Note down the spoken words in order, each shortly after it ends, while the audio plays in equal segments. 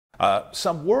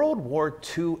Some World War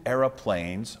II era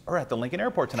planes are at the Lincoln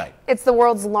Airport tonight. It's the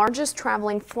world's largest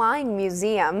traveling flying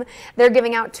museum. They're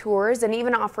giving out tours and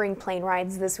even offering plane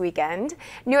rides this weekend.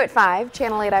 New at 5,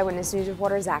 Channel 8 Eyewitness News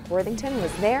reporter Zach Worthington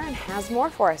was there and has more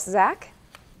for us. Zach?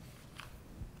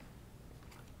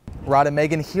 Rod and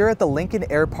Megan, here at the Lincoln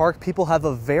Air Park, people have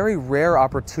a very rare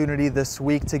opportunity this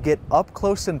week to get up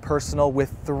close and personal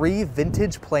with 3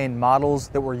 vintage plane models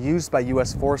that were used by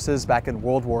U.S. forces back in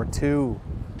World War II.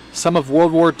 Some of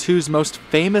World War II's most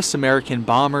famous American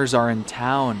bombers are in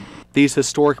town. These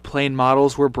historic plane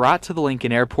models were brought to the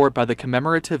Lincoln Airport by the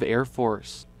Commemorative Air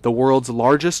Force, the world's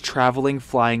largest traveling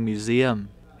flying museum.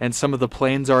 And some of the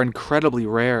planes are incredibly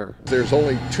rare. There's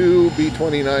only 2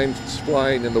 B-29s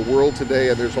flying in the world today,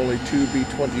 and there's only 2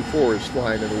 B-24s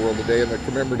flying in the world today, and the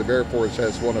Commemorative Air Force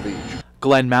has 1 of each.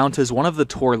 Glenn Mount is one of the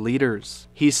tour leaders.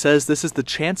 He says this is the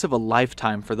chance of a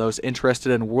lifetime for those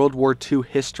interested in World War II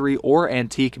history or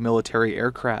antique military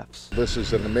aircrafts. This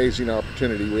is an amazing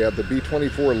opportunity. We have the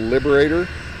B-24 Liberator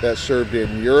that served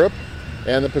in Europe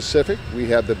and the Pacific. We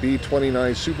have the B-29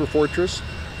 Superfortress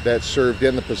that served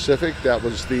in the Pacific. That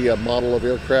was the model of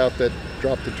aircraft that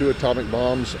dropped the 2 atomic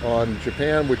bombs on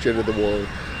Japan, which ended the war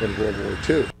in World War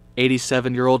II.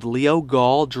 87-year-old Leo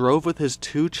Gall drove with his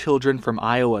 2 children from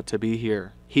Iowa to be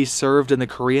here. He served in the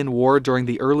Korean War during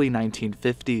the early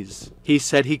 1950s. He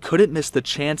said he couldn't miss the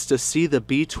chance to see the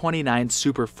B-29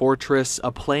 Superfortress,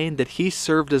 a plane that he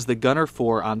served as the gunner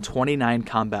for on 29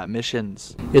 combat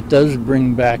missions. It does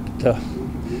bring back a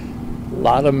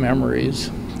lot of memories.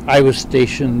 I was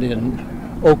stationed in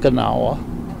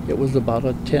Okinawa. It was about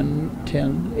a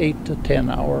 8 to 10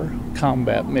 hour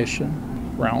combat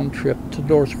mission, round trip to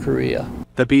North Korea.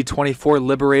 The B-24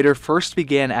 Liberator first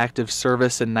began active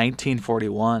service in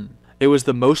 1941. It was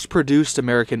the most produced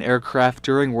American aircraft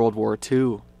during World War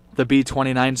II. The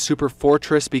B-29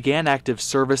 Superfortress began active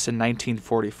service in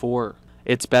 1944.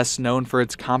 It's best known for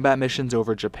its combat missions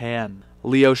over Japan.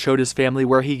 Leo showed his family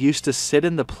where he used to sit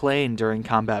in the plane during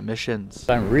combat missions.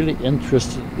 I'm really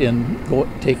interested in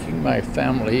taking my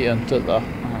family into the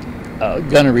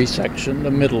gunnery section,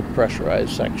 the middle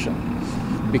pressurized section,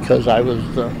 because I was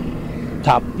the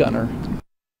top gunner.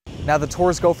 Now the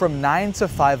tours go from 9 to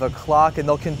 5 o'clock and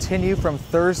they'll continue from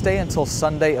Thursday until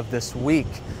Sunday of this week.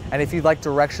 And if you'd like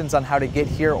directions on how to get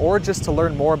here or just to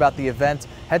learn more about the event,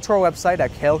 head to our website at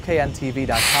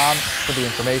klkntv.com for the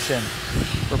information.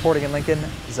 Reporting in Lincoln,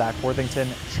 Zach Worthington,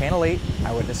 Channel 8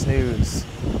 Eyewitness News.